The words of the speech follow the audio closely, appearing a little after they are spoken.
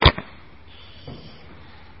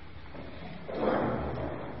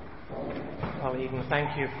Steve, and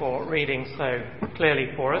thank you for reading so clearly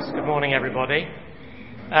for us. Good morning, everybody.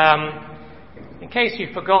 In case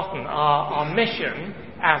you've forgotten, our mission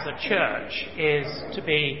as a church is to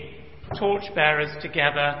be torchbearers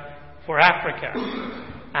together for Africa.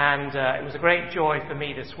 And it was a great joy for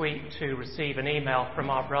me this week to receive an email from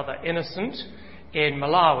our brother Innocent in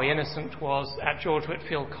Malawi. Innocent was at George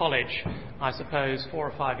Whitfield College, I suppose, 4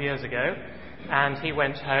 or 5 years ago, and he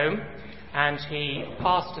went home and he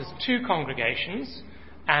pastors 2 congregations,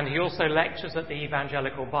 and he also lectures at the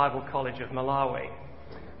Evangelical Bible College of Malawi.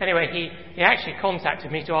 Anyway, he actually contacted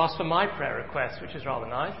me to ask for my prayer request, which is rather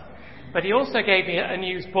nice, but he also gave me a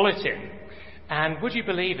news bulletin. And would you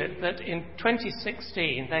believe it, that in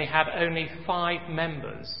 2016 they had only 5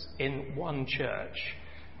 members in one church,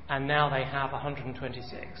 and now they have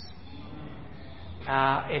 126.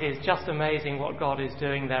 It is just amazing what God is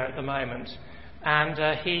doing there at the moment. And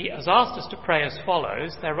he has asked us to pray as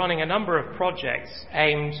follows. They're running a number of projects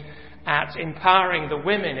aimed at empowering the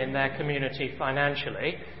women in their community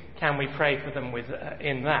financially. Can we pray for them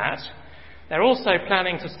in that? They're also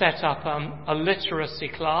planning to set up a literacy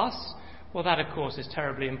class. Well, that, of course, is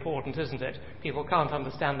terribly important, isn't it? People can't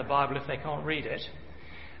understand the Bible if they can't read it.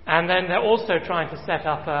 And then they're also trying to set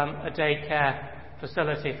up a daycare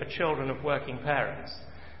facility for children of working parents.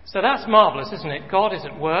 So that's marvellous, isn't it? God is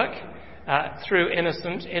at work through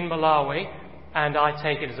Innocent in Malawi, and I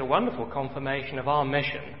take it as a wonderful confirmation of our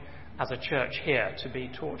mission as a church here to be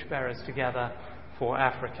torchbearers together for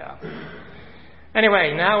Africa.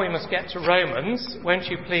 Anyway, now we must get to Romans. Won't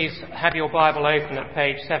you please have your Bible open at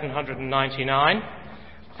page 799,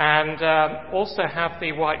 and also have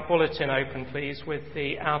the white bulletin open, please, with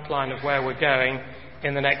the outline of where we're going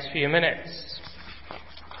in the next few minutes.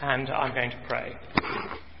 And I'm going to pray.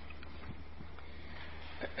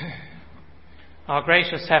 Our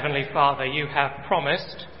gracious Heavenly Father, you have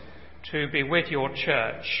promised to be with your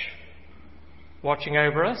church, watching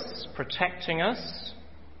over us, protecting us,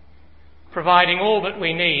 providing all that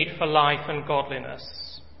we need for life and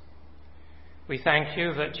godliness. We thank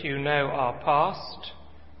you that you know our past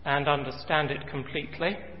and understand it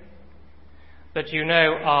completely, that you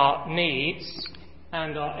know our needs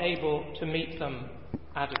and are able to meet them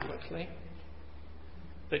adequately,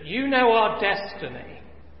 that you know our destiny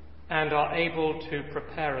and are able to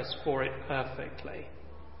prepare us for it perfectly.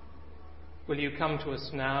 Will you come to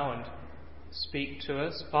us now and speak to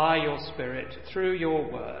us by your Spirit through your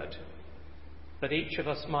word, that each of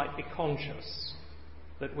us might be conscious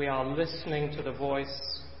that we are listening to the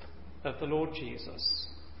voice of the Lord Jesus,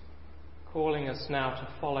 calling us now to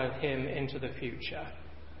follow him into the future.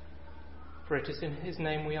 For it is in his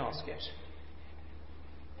name we ask it.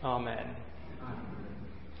 Amen.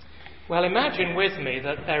 Well, imagine with me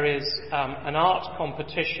that there is an art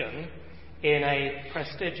competition in a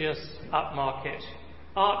prestigious upmarket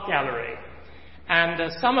art gallery.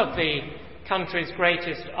 And some of the country's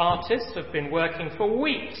greatest artists have been working for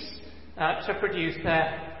weeks to produce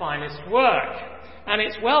their finest work. And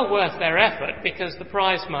it's well worth their effort because the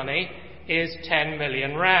prize money is 10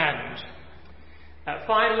 million rand.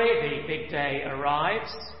 Finally, the big day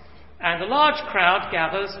arrives, and a large crowd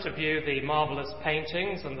gathers to view the marvellous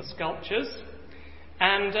paintings and the sculptures.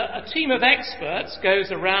 And a team of experts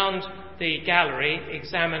goes around the gallery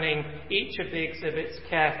examining each of the exhibits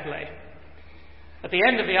carefully. At the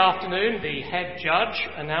end of the afternoon, the head judge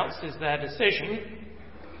announces their decision,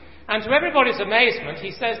 and to everybody's amazement, he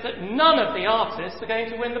says that none of the artists are going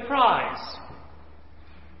to win the prize.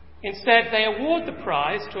 Instead, they award the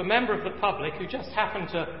prize to a member of the public who just happened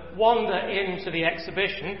to wander into the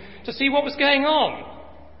exhibition to see what was going on,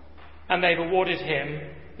 and they've awarded him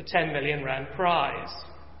the 10 million rand prize.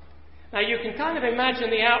 Now, you can kind of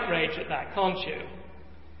imagine the outrage at that, can't you?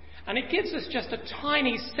 And it gives us just a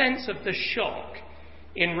tiny sense of the shock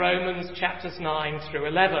in Romans chapters 9 through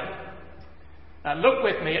 11. Look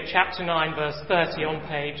with me at chapter 9, verse 30 on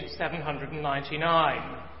page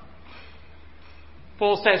 799.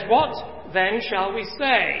 Paul says, "What then shall we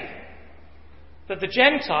say? That the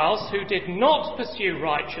Gentiles who did not pursue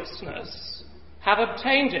righteousness have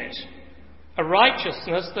obtained it, a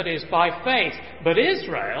righteousness that is by faith. But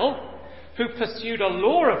Israel, who pursued a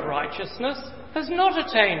law of righteousness, has not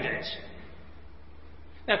attained it."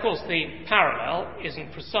 Now, of course, the parallel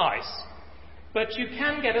isn't precise, but you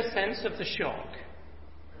can get a sense of the shock.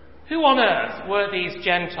 Who on earth were these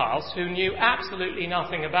Gentiles who knew absolutely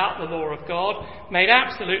nothing about the law of God, made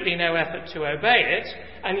absolutely no effort to obey it,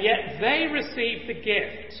 and yet they received the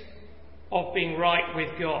gift of being right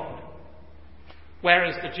with God?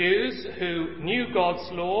 Whereas the Jews, who knew God's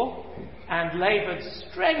law and laboured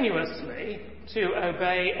strenuously to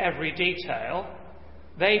obey every detail,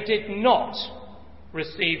 they did not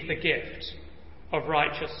receive the gift of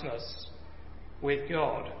righteousness with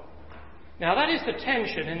God. Now that is the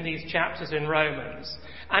tension in these chapters in Romans,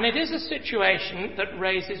 and it is a situation that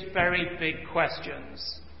raises very big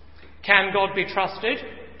questions. Can God be trusted?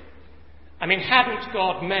 I mean, hadn't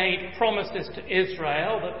God made promises to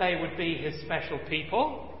Israel that they would be his special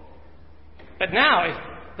people? But now, if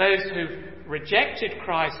those who've rejected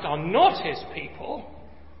Christ are not his people,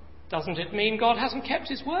 doesn't it mean God hasn't kept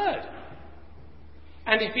his word?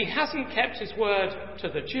 And if he hasn't kept his word to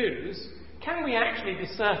the Jews, can we actually be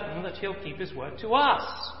certain that he'll keep his word to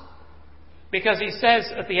us? Because he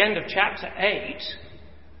says at the end of chapter 8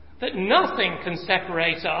 that nothing can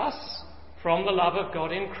separate us from the love of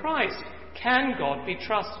God in Christ. Can God be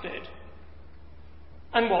trusted?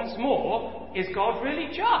 And what's more, is God really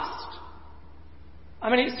just? I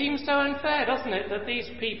mean, it seems so unfair, doesn't it, that these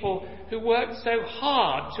people who worked so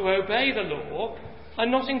hard to obey the law are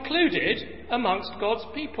not included amongst God's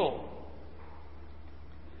people.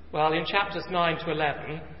 Well, in chapters 9 to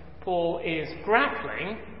 11, Paul is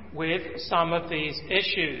grappling with some of these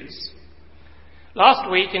issues.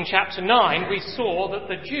 Last week in chapter 9, we saw that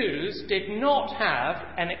the Jews did not have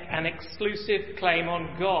an exclusive claim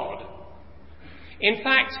on God. In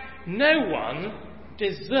fact, no one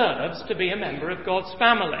deserves to be a member of God's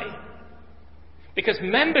family, because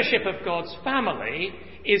membership of God's family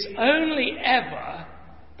is only ever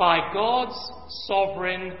by God's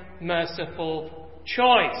sovereign, merciful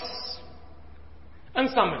choice. And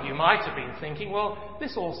some of you might have been thinking, well,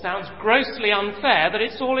 this all sounds grossly unfair, that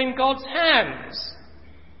it's all in God's hands.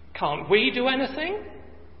 Can't we do anything?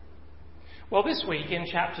 Well, this week in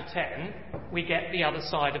chapter 10, we get the other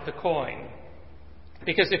side of the coin.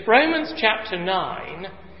 Because if Romans chapter 9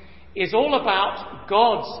 is all about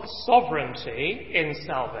God's sovereignty in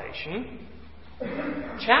salvation,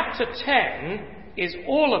 chapter 10 is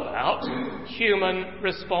all about human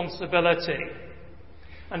responsibility.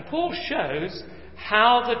 And Paul shows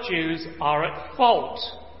how the Jews are at fault.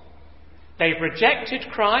 They've rejected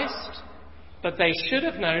Christ, but they should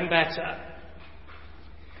have known better.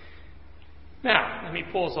 Now, let me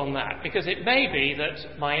pause on that, because it may be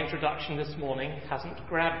that my introduction this morning hasn't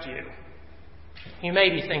grabbed you. You may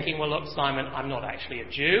be thinking, well, look, Simon, I'm not actually a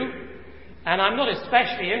Jew, and I'm not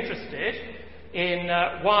especially interested in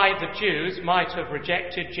why the Jews might have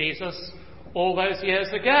rejected Jesus all those years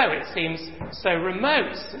ago. It seems so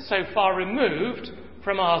remote, so far removed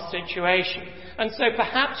from our situation. And so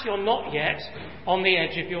perhaps you're not yet on the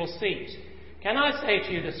edge of your seat. Can I say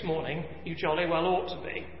to you this morning, you jolly well ought to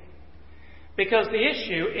be. Because the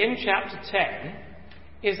issue in chapter 10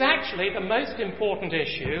 is actually the most important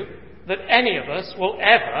issue that any of us will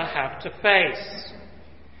ever have to face.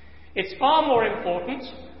 It's far more important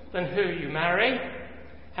than who you marry,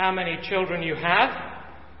 how many children you have,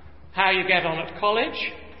 how you get on at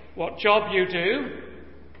college, what job you do,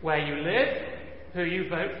 where you live, who you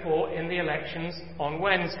vote for in the elections on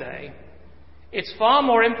Wednesday. It's far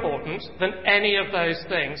more important than any of those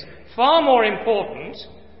things. Far more important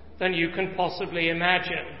than you can possibly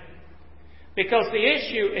imagine. Because the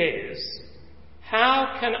issue is,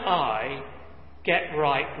 how can I get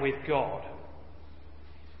right with God?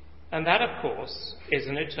 And that, of course, is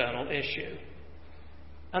an eternal issue.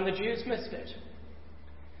 And the Jews missed it.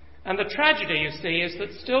 And the tragedy, you see, is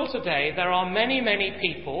that still today there are many, many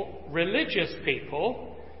people, religious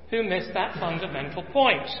people, who miss that fundamental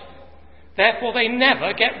point. Therefore, they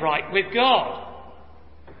never get right with God.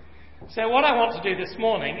 So what I want to do this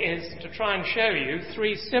morning is to try and show you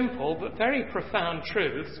three simple but very profound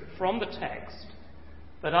truths from the text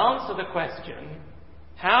that answer the question,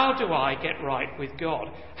 how do I get right with God?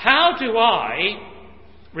 How do I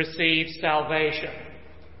receive salvation?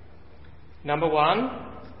 Number one,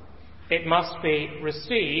 it must be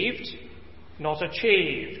received, not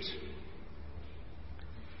achieved.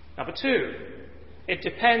 Number two, it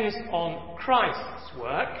depends on Christ's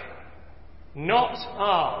work, not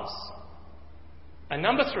ours. And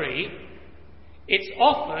number three, it's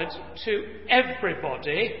offered to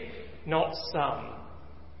everybody, not some.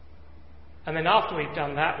 And then after we've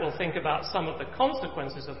done that, we'll think about some of the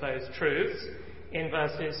consequences of those truths in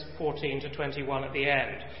verses 14 to 21 at the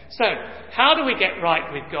end. So, how do we get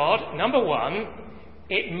right with God? Number one,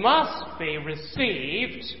 it must be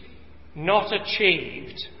received, not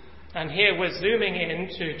achieved. And here we're zooming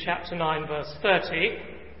into chapter 9, verse 30,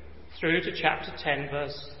 through to chapter 10,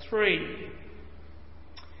 verse 3.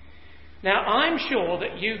 Now, I'm sure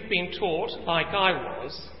that you've been taught, like I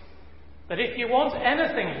was, that if you want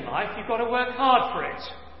anything in life, you've got to work hard for it.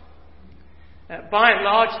 By and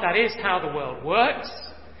large, that is how the world works.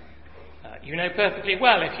 You know perfectly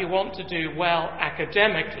well if you want to do well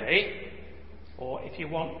academically, or if you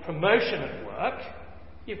want promotion at work,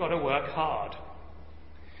 you've got to work hard.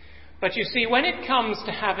 But you see, when it comes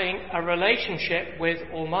to having a relationship with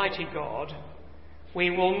Almighty God, we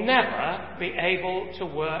will never be able to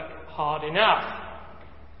work hard enough.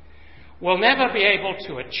 We'll never be able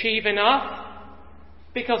to achieve enough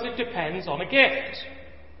because it depends on a gift.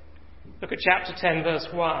 Look at chapter 10, verse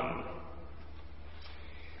 1.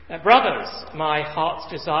 Brothers, my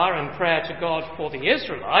heart's desire and prayer to God for the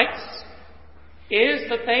Israelites is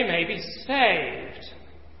that they may be saved.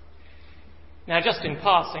 Now, just in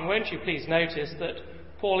passing, won't you please notice that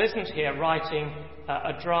Paul isn't here writing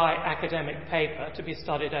a dry academic paper to be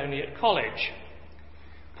studied only at college.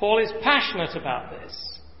 Paul is passionate about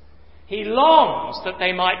this. He longs that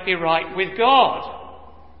they might be right with God,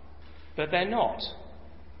 but they're not.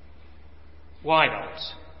 Why not?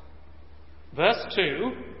 Verse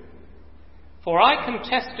 2, for I can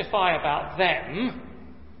testify about them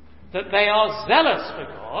that they are zealous for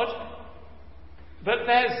God, but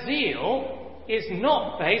their zeal is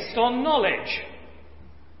not based on knowledge.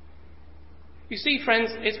 You see,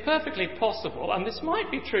 friends, it's perfectly possible, and this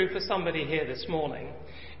might be true for somebody here this morning,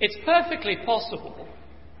 it's perfectly possible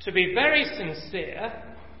to be very sincere,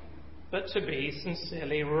 but to be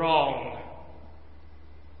sincerely wrong.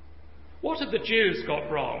 What have the Jews got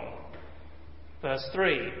wrong? Verse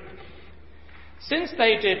 3. Since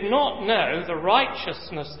they did not know the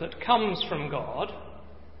righteousness that comes from God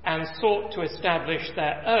and sought to establish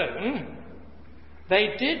their own,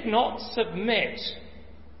 they did not submit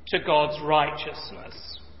to God's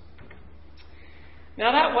righteousness.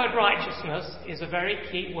 Now, that word righteousness is a very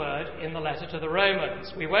key word in the letter to the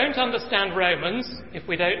Romans. We won't understand Romans if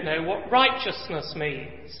we don't know what righteousness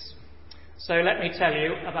means. So let me tell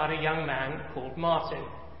you about a young man called Martin.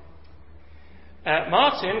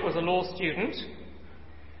 Martin was a law student,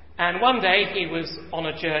 and one day he was on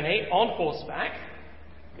a journey on horseback,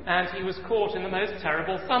 and he was caught in the most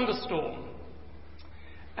terrible thunderstorm.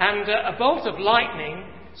 And a bolt of lightning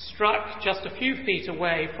struck just a few feet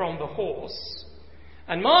away from the horse.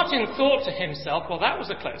 And Martin thought to himself, well, that was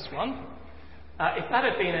a close one. If that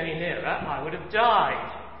had been any nearer, I would have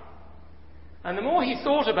died. And the more he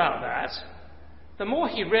thought about that, the more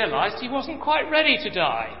he realized he wasn't quite ready to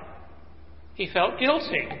die. He felt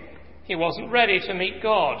guilty. He wasn't ready to meet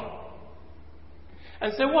God.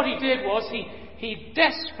 And so what he did was he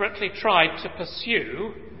desperately tried to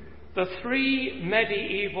pursue the 3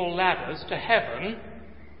 medieval ladders to heaven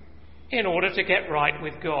in order to get right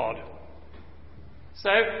with God. So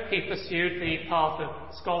he pursued the path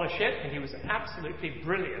of scholarship, and he was absolutely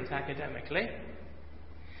brilliant academically.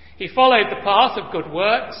 He followed the path of good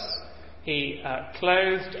works. He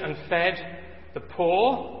clothed and fed the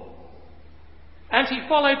poor. And he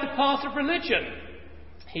followed the path of religion.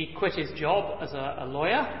 He quit his job as a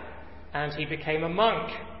lawyer, and he became a monk.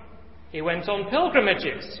 He went on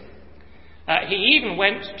pilgrimages. He even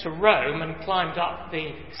went to Rome and climbed up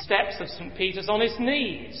the steps of St. Peter's on his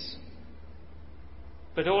knees.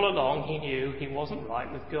 But all along he knew he wasn't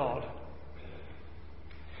right with God.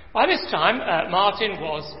 By this time, Martin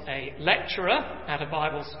was a lecturer at a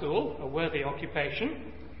Bible school, a worthy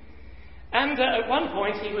occupation. And at one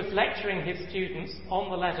point he was lecturing his students on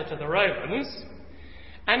the letter to the Romans,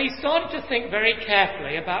 and he started to think very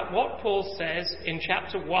carefully about what Paul says in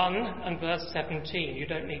chapter 1 and verse 17. You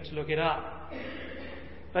don't need to look it up.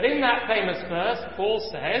 But in that famous verse, Paul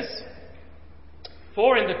says,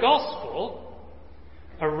 for in the gospel,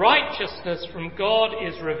 a righteousness from God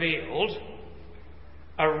is revealed,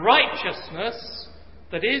 a righteousness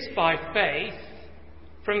that is by faith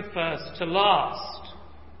from first to last.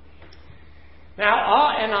 Now,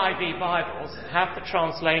 our NIV Bibles have the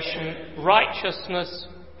translation righteousness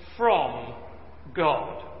from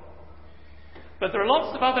God. But there are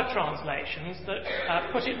lots of other translations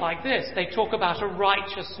that put it like this. They talk about a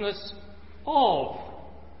righteousness of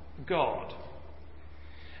God.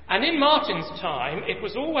 And in Martin's time, it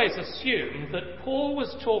was always assumed that Paul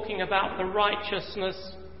was talking about the righteousness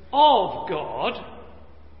of God.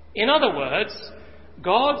 In other words,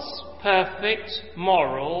 God's perfect,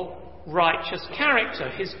 moral, righteous character,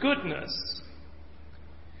 his goodness.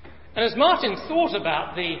 And as Martin thought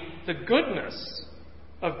about the goodness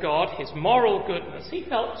of God, his moral goodness, he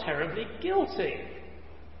felt terribly guilty.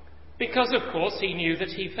 Because, of course, he knew that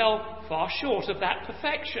he fell far short of that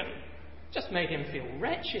perfection. Just made him feel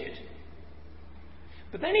wretched.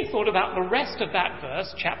 But then he thought about the rest of that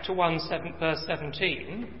verse, chapter 1, verse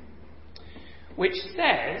 17, which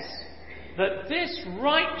says that this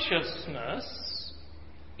righteousness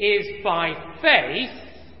is by faith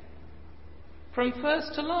from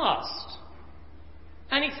first to last.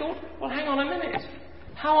 And he thought, well, hang on a minute.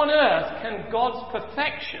 how on earth can God's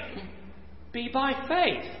perfection be by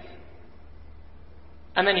faith?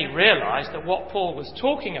 And then he realized that what Paul was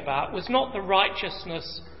talking about was not the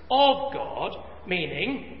righteousness of God,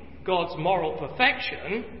 meaning God's moral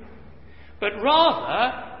perfection, but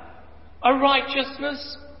rather a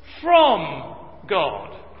righteousness from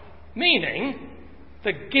God, meaning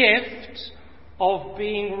the gift of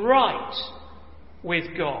being right with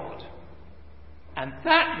God. And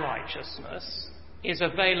that righteousness is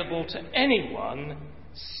available to anyone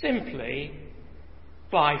simply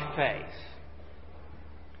by faith.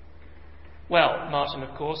 Well, Martin,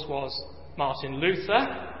 of course, was Martin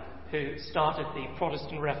Luther, who started the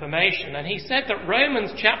Protestant Reformation, and he said that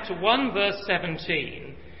Romans chapter 1 verse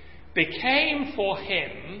 17 became for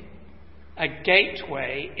him a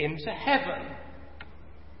gateway into heaven.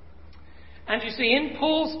 And you see, in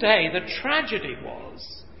Paul's day, the tragedy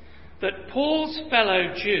was that Paul's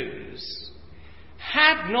fellow Jews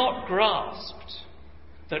had not grasped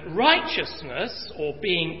that righteousness, or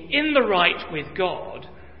being in the right with God,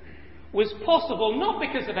 was possible not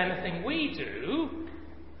because of anything we do,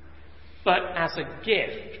 but as a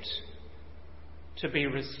gift to be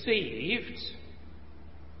received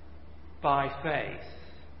by faith.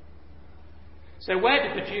 So where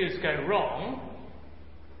did the Jews go wrong?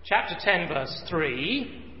 Chapter 10 verse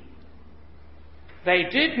 3, they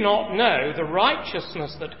did not know the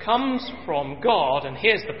righteousness that comes from God, and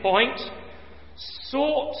here's the point,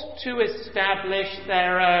 sought to establish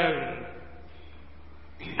their own.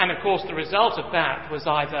 And of course the result of that was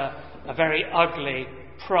either a very ugly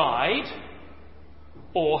pride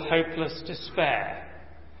or hopeless despair.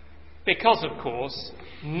 Because of course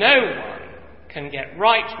no one can get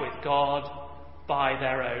right with God by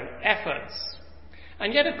their own efforts.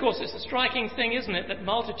 And yet of course it's a striking thing, isn't it, that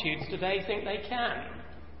multitudes today think they can.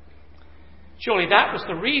 Surely that was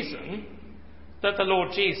the reason that the Lord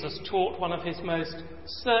Jesus taught one of his most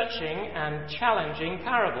searching and challenging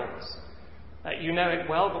parables. You know it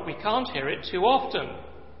well, but we can't hear it too often.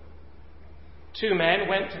 Two men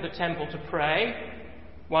went to the temple to pray,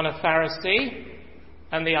 one a Pharisee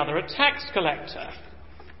and the other a tax collector.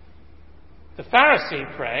 The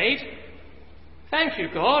Pharisee prayed, "Thank you,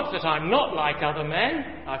 God, that I'm not like other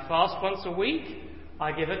men. I fast once a week.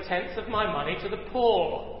 I give 1/10 of my money to the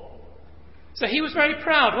poor." So he was very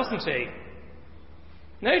proud, wasn't he?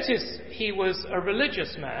 Notice he was a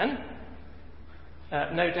religious man.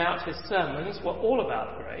 No doubt his sermons were all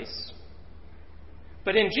about grace.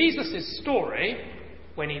 But in Jesus' story,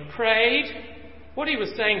 when he prayed, what he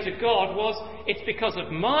was saying to God was, it's because of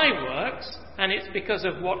my works and it's because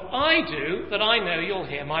of what I do that I know you'll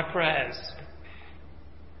hear my prayers.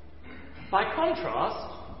 By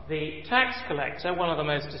contrast, the tax collector, one of the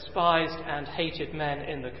most despised and hated men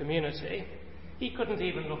in the community, he couldn't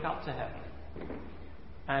even look up to heaven.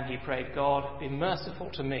 And he prayed, "God, be merciful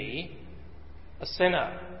to me, a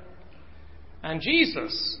sinner." And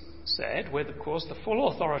Jesus said, with of course the full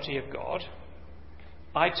authority of God,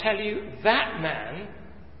 "I tell you, that man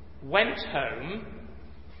went home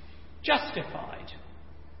justified."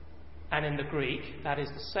 And in the Greek, that is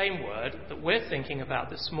the same word that we're thinking about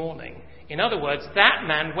this morning. In other words, that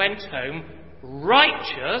man went home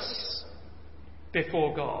righteous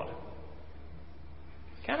before God.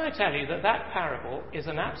 Can I tell you that that parable is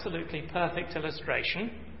an absolutely perfect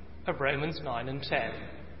illustration of Romans 9 and 10.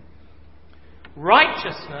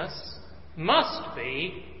 Righteousness must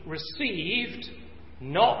be received,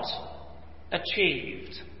 not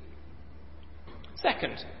achieved.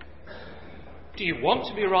 Second, do you want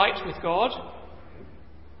to be right with God?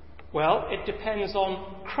 Well, it depends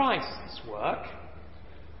on Christ's work,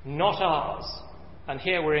 not ours. And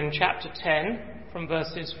here we're in chapter 10, from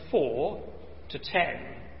verses 4 to 10.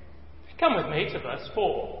 Come with me to verse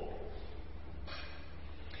 4.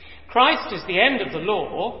 Christ is the end of the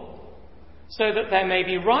law, so that there may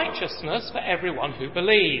be righteousness for everyone who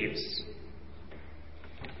believes.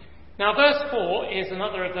 Now, verse 4 is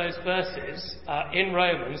another of those verses in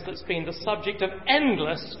Romans that's been the subject of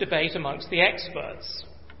endless debate amongst the experts.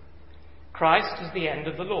 Christ is the end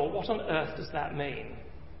of the law. What on earth does that mean?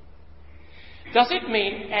 Does it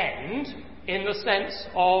mean end in the sense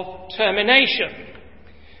of termination?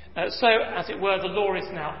 So, as it were, the law is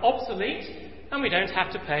now obsolete and we don't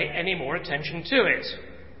have to pay any more attention to it?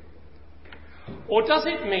 Or does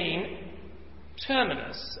it mean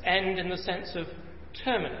terminus, end in the sense of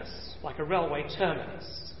terminus, like a railway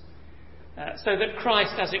terminus? So that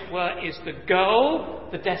Christ, as it were, is the goal,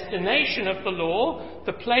 the destination of the law,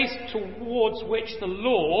 the place towards which the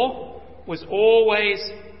law was always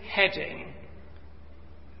heading.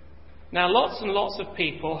 Now, lots and lots of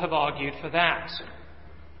people have argued for that.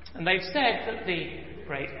 And they've said that the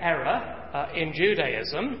great error in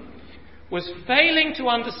Judaism, was failing to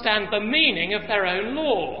understand the meaning of their own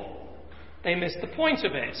law. They missed the point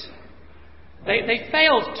of it. They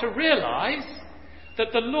failed to realize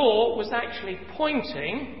that the law was actually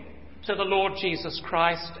pointing to the Lord Jesus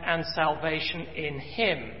Christ and salvation in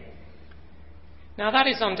him. Now, that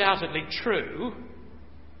is undoubtedly true.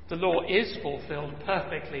 The law is fulfilled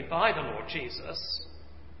perfectly by the Lord Jesus.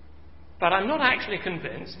 But I'm not actually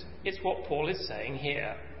convinced it's what Paul is saying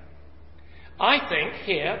here. I think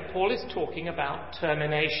here Paul is talking about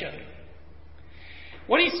termination.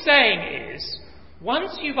 What he's saying is,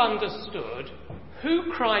 once you've understood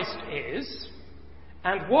who Christ is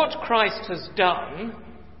and what Christ has done,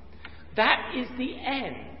 that is the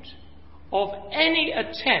end of any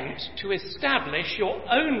attempt to establish your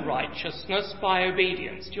own righteousness by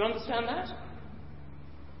obedience. Do you understand that?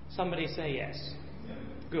 Somebody say yes.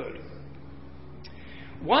 Good.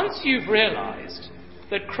 Once you've realized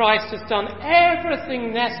that Christ has done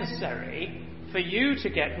everything necessary for you to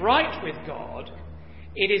get right with God,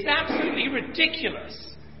 it is absolutely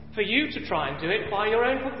ridiculous for you to try and do it by your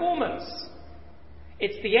own performance.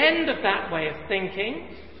 It's the end of that way of thinking.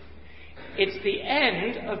 It's the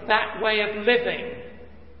end of that way of living.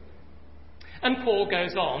 And Paul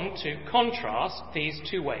goes on to contrast these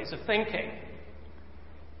two ways of thinking.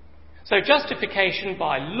 So justification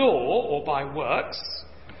by law or by works,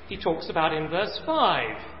 he talks about in verse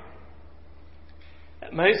 5.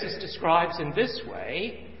 Moses describes in this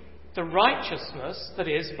way the righteousness that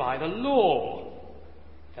is by the law.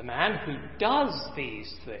 The man who does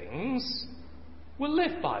these things will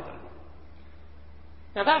live by them.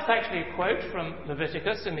 Now that's actually a quote from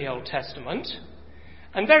Leviticus in the Old Testament,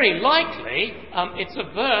 and very likely it's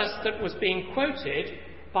a verse that was being quoted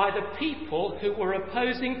by the people who were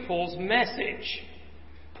opposing Paul's message.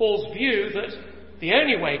 Paul's view that the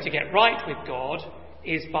only way to get right with God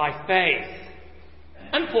is by faith.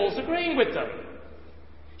 And Paul's agreeing with them.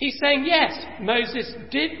 He's saying, yes, Moses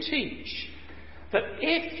did teach that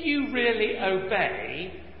if you really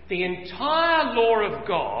obey the entire law of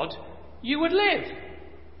God, you would live.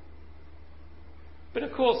 But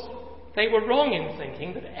of course, they were wrong in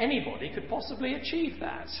thinking that anybody could possibly achieve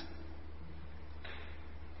that.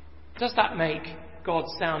 Does that make God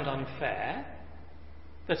sound unfair?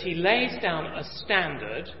 That he lays down a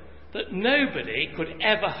standard that nobody could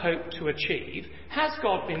ever hope to achieve? Has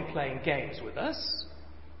God been playing games with us?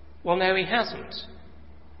 Well, no, he hasn't.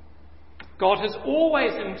 God has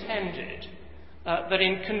always intended that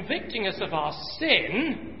in convicting us of our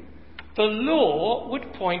sin, the law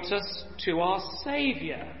would point us to our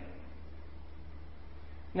Saviour.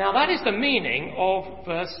 Now that is the meaning of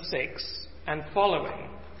verse 6 and following.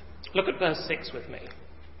 Look at verse 6 with me.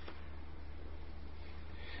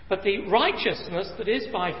 But the righteousness that is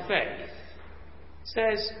by faith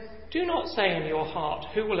says, do not say in your heart,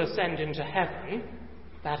 who will ascend into heaven,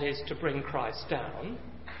 that is to bring Christ down,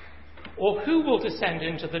 or who will descend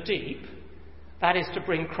into the deep, that is to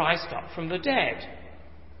bring Christ up from the dead.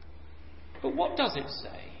 But what does it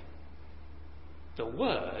say? The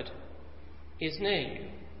word is near.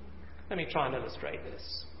 Let me try and illustrate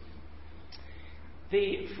this.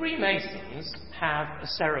 The Freemasons have a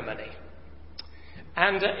ceremony.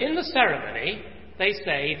 And in the ceremony, they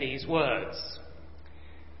say these words.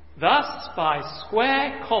 Thus, by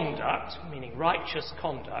square conduct, meaning righteous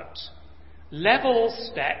conduct, level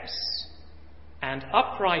steps, and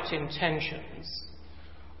upright intentions,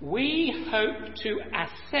 we hope to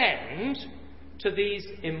ascend to these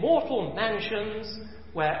immortal mansions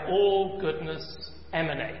where all goodness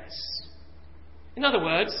emanates. In other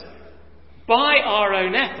words, by our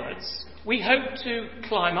own efforts, we hope to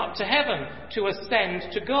climb up to heaven, to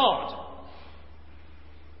ascend to God.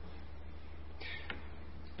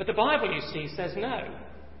 But the Bible, you see, says no.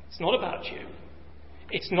 It's not about you.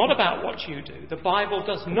 It's not about what you do. The Bible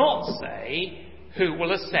does not say who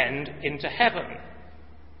will ascend into heaven.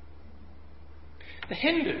 The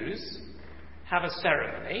Hindus have a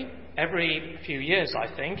ceremony every few years,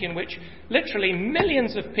 I think, in which literally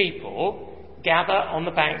millions of people gather on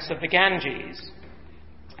the banks of the Ganges.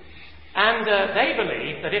 And they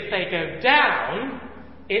believe that if they go down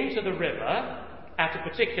into the river at a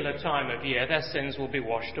particular time of year, their sins will be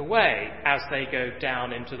washed away as they go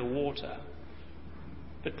down into the water.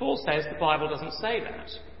 But Paul says the Bible doesn't say that.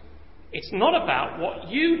 It's not about what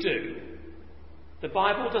you do. The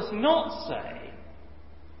Bible does not say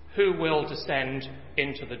who will descend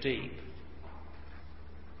into the deep.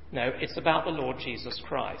 No, it's about the Lord Jesus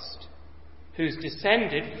Christ, who's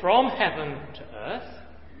descended from heaven to earth,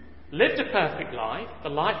 lived a perfect life, the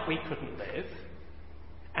life we couldn't live,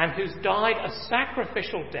 and who's died a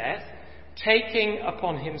sacrificial death taking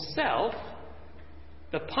upon himself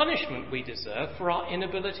the punishment we deserve for our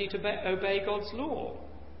inability to obey God's law.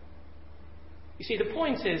 You see, the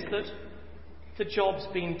point is that the job's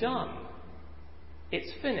been done.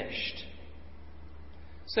 It's finished.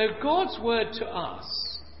 So God's word to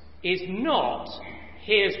us is not,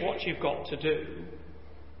 here's what you've got to do.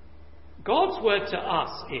 God's word to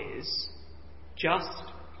us is, just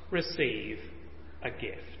receive a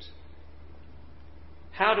gift.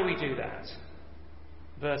 How do we do that?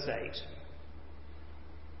 Verse 8.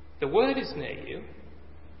 The word is near you.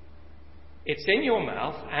 It's in your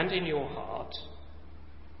mouth and in your heart.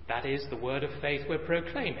 That is the word of faith we're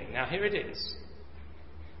proclaiming. Now here it is.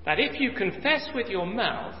 That if you confess with your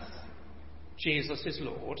mouth Jesus is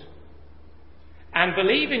Lord, and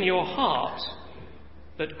believe in your heart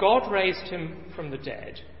that God raised him from the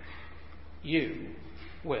dead, you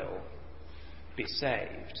will be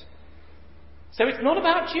saved. So it's not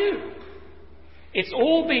about you. It's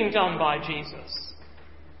all been done by Jesus.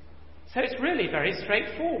 So it's really very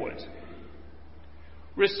straightforward.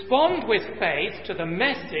 Respond with faith to the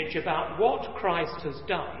message about what Christ has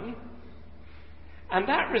done, and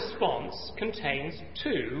that response contains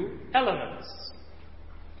two elements.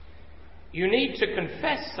 You need to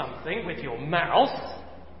confess something with your mouth,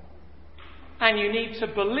 and you need to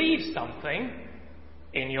believe something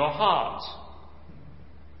in your heart.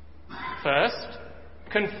 First,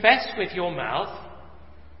 confess with your mouth,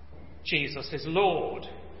 Jesus is Lord.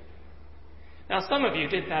 Now, some of you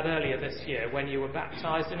did that earlier this year when you were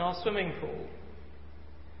baptized in our swimming pool.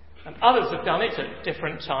 And others have done it at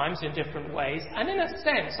different times in different ways. And in a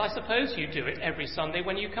sense, I suppose you do it every Sunday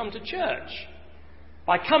when you come to church.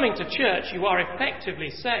 By coming to church, you are effectively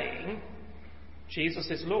saying, Jesus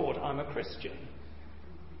is Lord, I'm a Christian.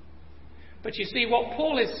 But you see, what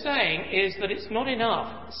Paul is saying is that it's not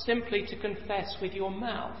enough simply to confess with your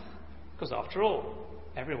mouth. Because after all,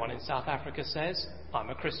 everyone in South Africa says, I'm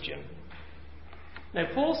a Christian. Now,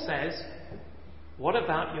 Paul says, what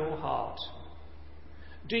about your heart?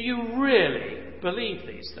 Do you really believe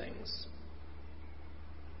these things?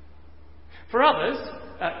 For others,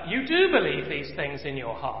 you do believe these things in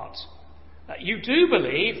your heart. You do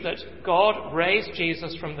believe that God raised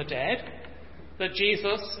Jesus from the dead, that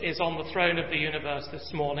Jesus is on the throne of the universe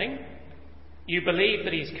this morning. You believe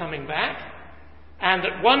that he's coming back, and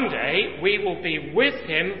that one day we will be with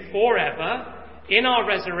him forever in our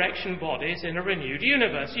resurrection bodies in a renewed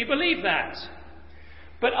universe. You believe that.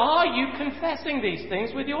 But are you confessing these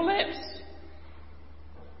things with your lips?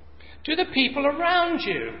 Do the people around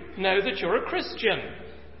you know that you're a Christian?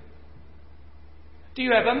 Do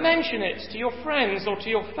you ever mention it to your friends or to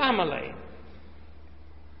your family?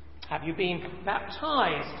 Have you been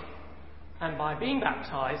baptized? And by being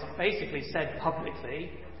baptized, basically said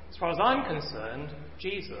publicly, as far as I'm concerned,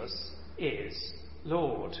 Jesus is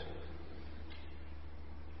Lord.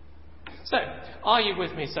 So, are you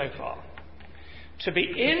with me so far? To be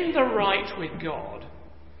in the right with God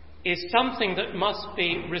is something that must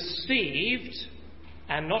be received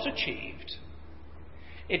and not achieved.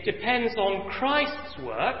 It depends on Christ's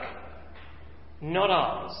work, not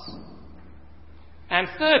ours. And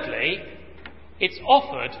thirdly, it's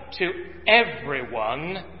offered to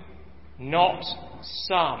everyone, not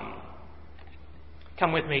some.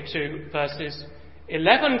 Come with me to verses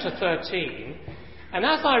 11 to 13. And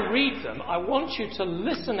as I read them, I want you to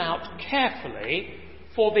listen out carefully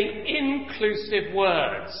for the inclusive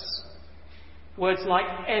words. Words like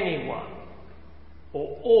anyone,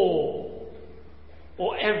 or all,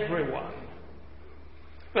 or everyone.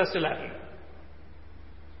 Verse 11.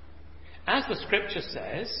 As the scripture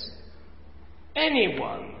says,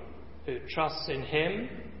 anyone who trusts in him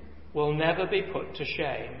will never be put to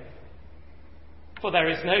shame. For there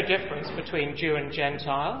is no difference between Jew and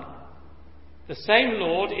Gentile. The same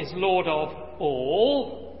Lord is Lord of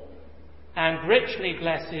all, and richly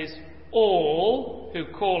blesses all who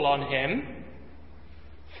call on him.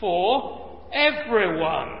 For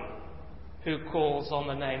everyone who calls on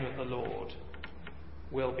the name of the Lord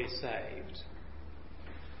will be saved.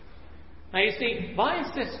 Now you see, by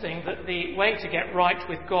insisting that the way to get right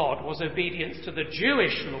with God was obedience to the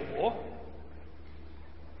Jewish law,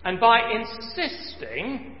 and by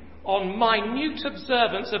insisting on minute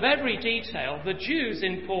observance of every detail, the Jews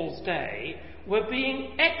in Paul's day were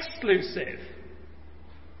being exclusive.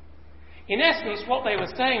 In essence, what they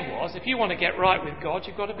were saying was, if you want to get right with God,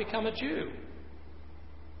 you've got to become a Jew.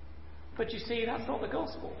 But you see, that's not the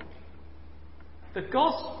gospel. The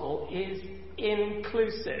gospel is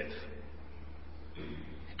inclusive.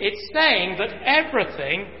 It's saying that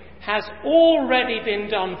everything has already been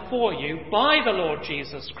done for you by the Lord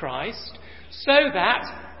Jesus Christ, so that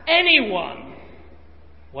anyone,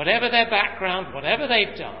 whatever their background, whatever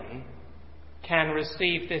they've done, can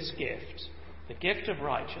receive this gift, the gift of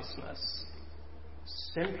righteousness,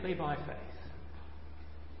 simply by faith.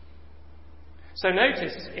 So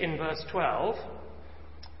notice in verse 12,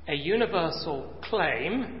 a universal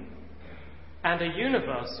claim and a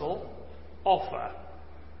universal offer.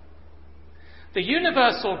 The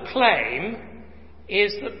universal claim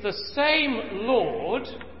is that the same Lord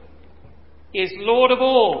is Lord of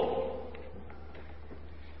all.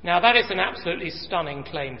 Now that is an absolutely stunning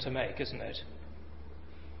claim to make, isn't it?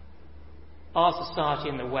 Our society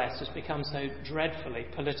in the West has become so dreadfully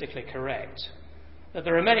politically correct that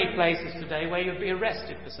there are many places today where you'd be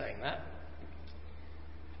arrested for saying that.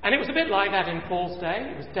 And it was a bit like that in Paul's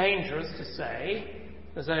day. It was dangerous to say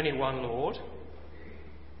there's only one Lord.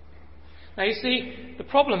 Now you see, the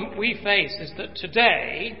problem we face is that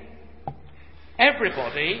today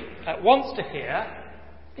everybody wants to hear,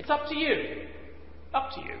 it's up to you. Up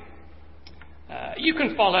to you. You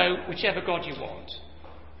can follow whichever God you want.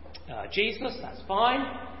 Jesus, that's fine.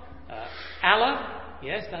 Allah,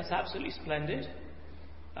 yes, that's absolutely splendid.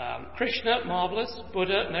 Krishna, marvellous.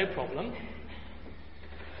 Buddha, no problem.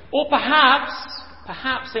 Or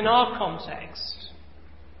perhaps in our context,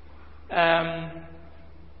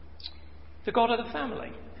 the God of the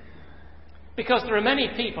family. Because there are many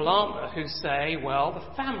people, aren't there, who say, well,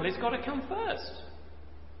 the family's got to come first.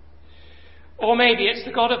 Or maybe it's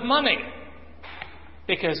the God of money.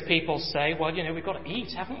 Because people say, well, we've got to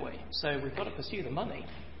eat, haven't we? So we've got to pursue the money.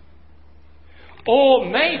 Or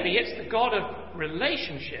maybe it's the God of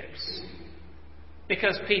relationships.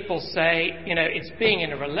 Because people say, it's being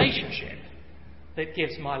in a relationship that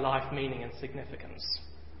gives my life meaning and significance.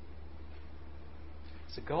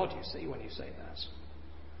 It's a God, you see, when you say that.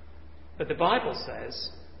 But the Bible says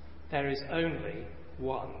there is only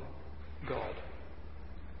one God.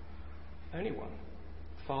 Only one.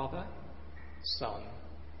 Father, Son,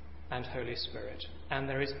 and Holy Spirit. And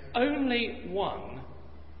there is only one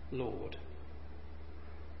Lord.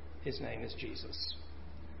 His name is Jesus.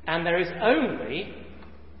 And there is only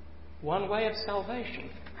one way of salvation.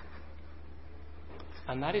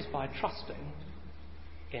 And that is by trusting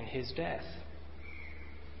in his death.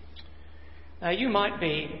 Now you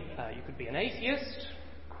could be an atheist,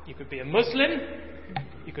 you could be a Muslim,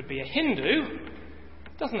 you could be a Hindu.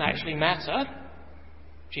 It doesn't actually matter.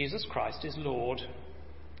 Jesus Christ is Lord.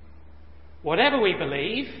 Whatever we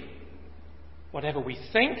believe, whatever we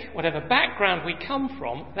think, whatever background we come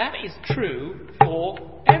from, that is true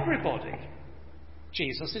for everybody.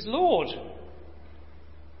 Jesus is Lord.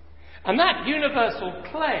 And that universal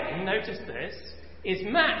claim, notice this, is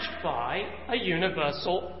matched by a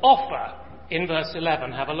universal offer. In verse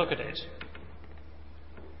 11, have a look at it.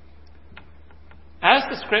 As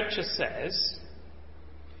the scripture says,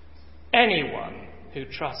 anyone who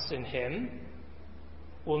trusts in him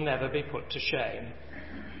will never be put to shame.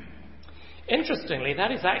 Interestingly,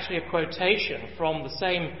 that is actually a quotation from the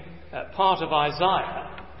same part of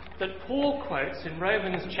Isaiah that Paul quotes in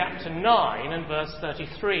Romans chapter 9 and verse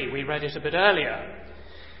 33. We read it a bit earlier.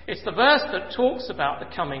 It's the verse that talks about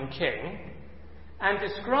the coming king and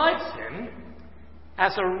describes him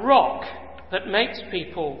as a rock that makes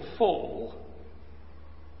people fall,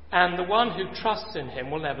 and the one who trusts in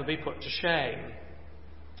him will never be put to shame.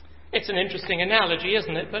 It's an interesting analogy,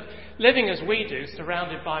 isn't it? But living as we do,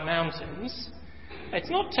 surrounded by mountains, it's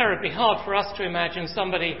not terribly hard for us to imagine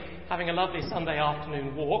somebody having a lovely Sunday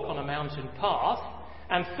afternoon walk on a mountain path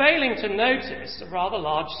and failing to notice a rather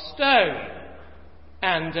large stone.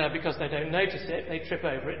 And because they don't notice it, they trip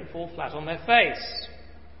over it and fall flat on their face.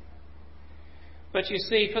 But you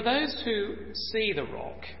see, for those who see the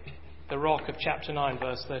rock of chapter 9,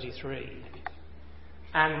 verse 33,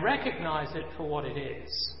 and recognise it for what it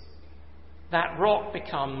is, that rock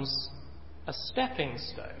becomes a stepping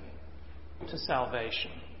stone to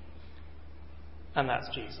salvation. And that's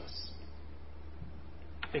Jesus.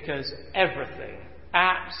 Because everything,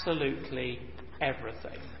 absolutely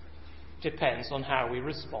everything, depends on how we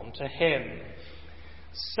respond to him.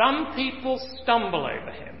 Some people stumble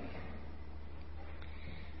over him.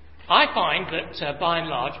 I find that, by and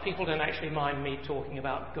large, people don't actually mind me talking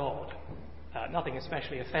about God. Nothing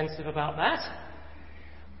especially offensive about that.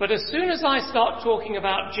 But as soon as I start talking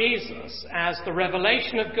about Jesus as the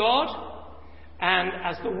revelation of God and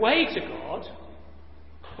as the way to God,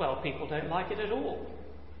 well, people don't like it at all.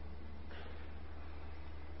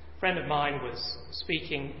 A friend of mine was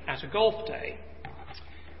speaking at a golf day.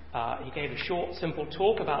 He gave a short, simple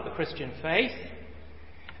talk about the Christian faith.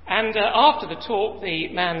 And after the talk, the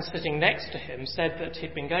man sitting next to him said that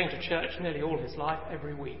he'd been going to church nearly all his life,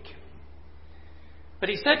 every week. But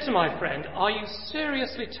he said to my friend, "Are you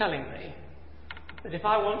seriously telling me that if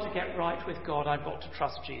I want to get right with God, I've got to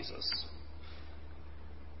trust Jesus?"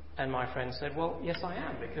 And my friend said, "Well, yes, I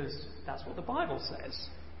am, because that's what the Bible says."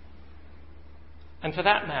 And for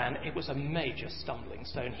that man, it was a major stumbling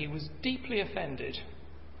stone. He was deeply offended.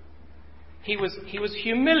 He was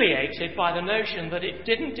humiliated by the notion that it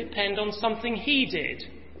didn't depend on something he did.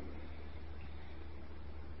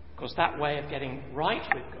 Of course, that way of getting right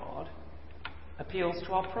with God appeals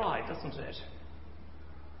to our pride, doesn't it?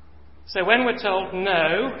 So when we're told,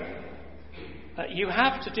 no, you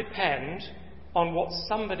have to depend on what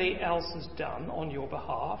somebody else has done on your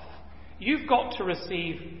behalf, you've got to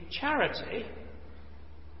receive charity,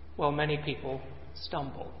 well, many people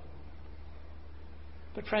stumble.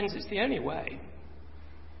 But friends, it's the only way.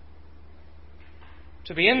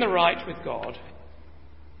 To be in the right with God,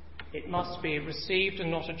 it must be received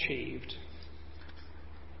and not achieved.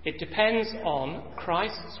 It depends on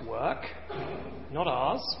Christ's work, not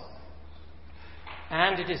ours,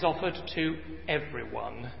 and it is offered to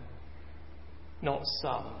everyone, not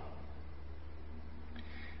some.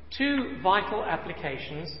 Two vital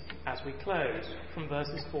applications as we close from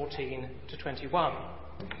verses 14 to 21.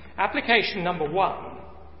 Application number 1.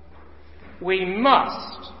 We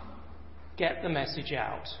must get the message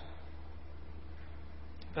out.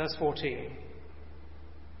 Verse 14.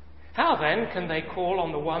 How then can they call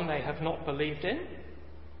on the one they have not believed in?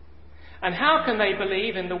 And how can they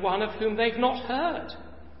believe in the one of whom they've not heard?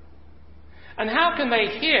 And how can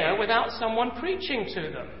they hear without someone preaching to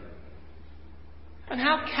them? And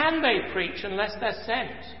how can they preach unless they're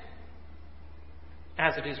sent?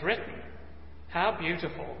 As it is written, how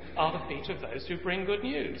beautiful are the feet of those who bring good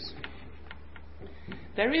news.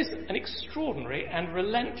 There is an extraordinary and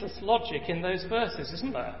relentless logic in those verses,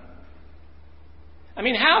 isn't there? I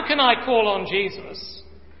mean, how can I call on Jesus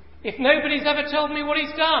if nobody's ever told me what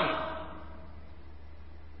he's done?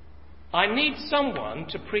 I need someone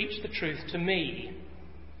to preach the truth to me.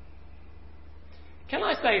 Can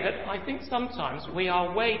I say that I think sometimes we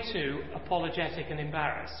are way too apologetic and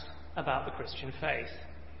embarrassed about the Christian faith.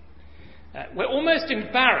 We're almost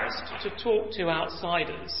embarrassed to talk to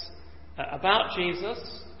outsiders about Jesus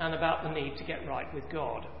and about the need to get right with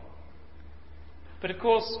God. But of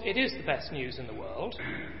course, it is the best news in the world.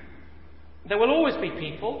 There will always be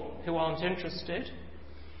people who aren't interested.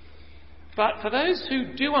 But for those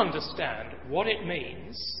who do understand what it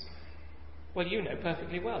means, well, you know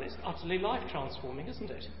perfectly well, it's utterly life-transforming,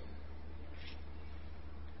 isn't it?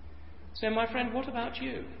 So, my friend, what about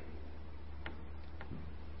you?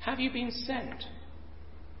 Have you been sent?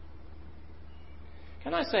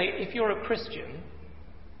 Can I say, if you're a Christian,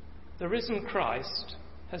 the risen Christ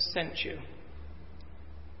has sent you.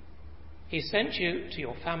 He sent you to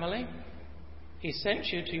your family. He sent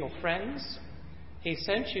you to your friends. He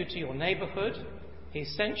sent you to your neighbourhood. He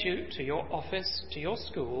sent you to your office, to your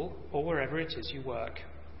school, or wherever it is you work.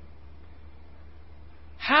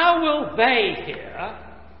 How will they hear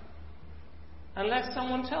unless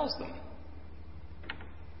someone tells them?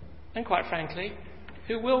 And quite frankly,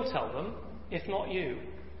 who will tell them if not you?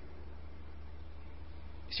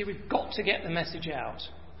 You see, we've got to get the message out.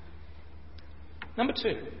 Number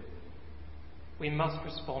 2, we must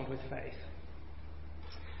respond with faith.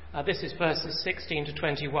 This is verses 16 to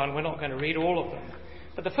 21. We're not going to read all of them.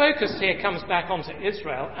 But the focus here comes back onto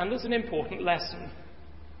Israel, and there's an important lesson.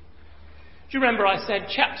 Do you remember I said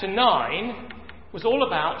chapter 9 was all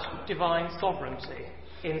about divine sovereignty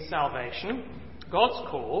in salvation? God's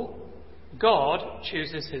call. God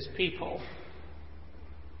chooses his people.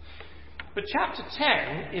 But chapter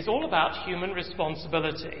 10 is all about human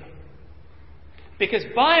responsibility. Because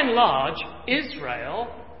by and large, Israel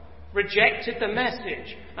rejected the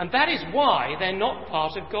message. And that is why they're not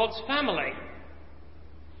part of God's family.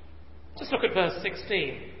 Just look at verse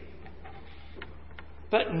 16.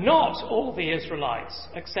 But not all the Israelites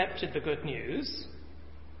accepted the good news.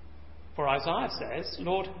 For Isaiah says,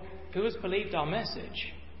 Lord, who has believed our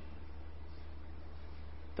message?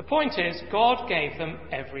 The point is, God gave them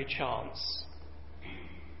every chance.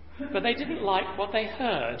 But they didn't like what they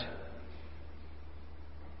heard.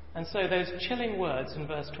 And so those chilling words in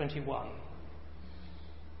verse 21.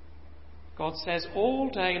 God says, all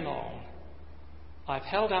day long, I've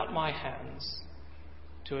held out my hands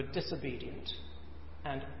to a disobedient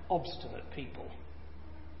and obstinate people.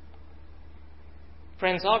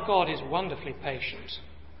 Friends, our God is wonderfully patient.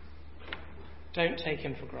 Don't take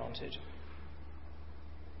him for granted.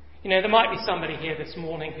 You know, there might be somebody here this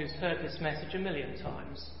morning who's heard this message a million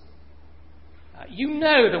times. You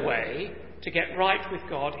know the way to get right with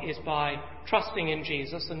God is by trusting in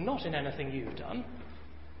Jesus and not in anything you've done.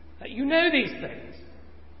 You know these things.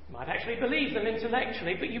 You might actually believe them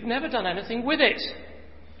intellectually, but you've never done anything with it.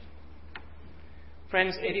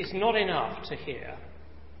 Friends, it is not enough to hear.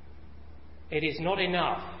 It is not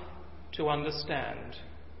enough to understand.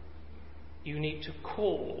 You need to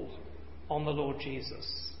call on the Lord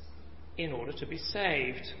Jesus in order to be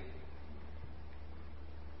saved.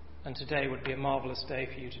 And today would be a marvellous day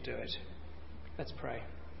for you to do it. Let's pray.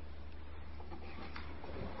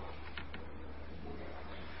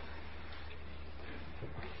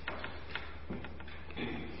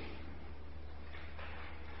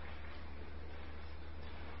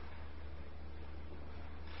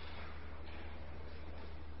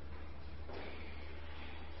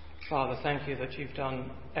 Father, thank you that you've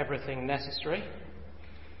done everything necessary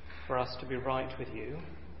for us to be right with you.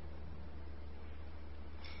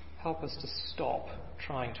 Help us to stop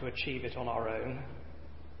trying to achieve it on our own,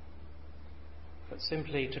 but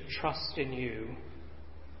simply to trust in you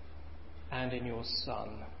and in your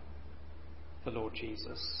Son, the Lord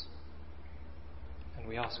Jesus. And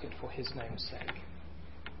we ask it for his name's sake.